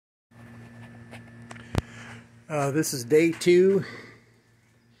This is day 2.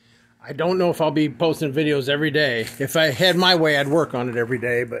 I don't know if I'll be posting videos every day. If I had my way, I'd work on it every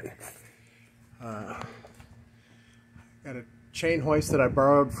day, but got a chain hoist that I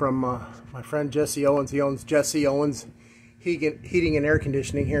borrowed from my friend Jesse Owens. He owns Jesse Owens Heating and Air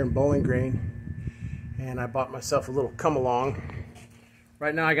Conditioning here in Bowling Green, and I bought myself a little come-along.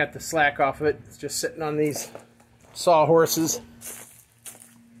 Right now I got the slack off of it. It's just sitting on these sawhorses.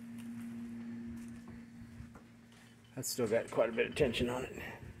 That's still got quite a bit of tension on it.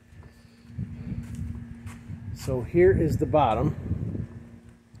 So here is the bottom,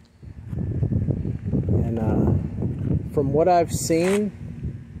 and from what I've seen,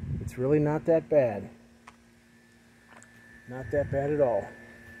 it's really not that bad. Not that bad at all.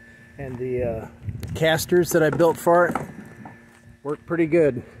 And the casters that I built for it work pretty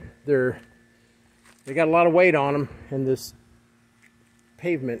good. They got a lot of weight on them, and this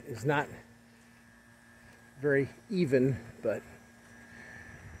pavement is not very even, but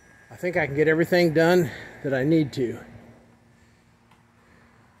I think I can get everything done that I need to.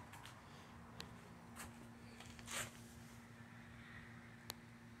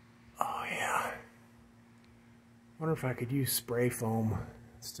 Oh yeah. Wonder if I could use spray foam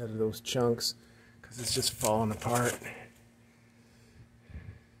instead of those chunks, because it's just falling apart.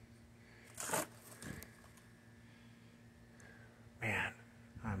 Man,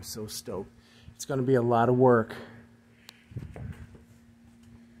 I'm so stoked. It's going to be a lot of work,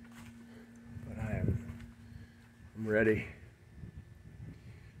 but I'm ready.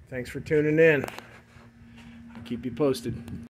 Thanks for tuning in. I'll keep you posted.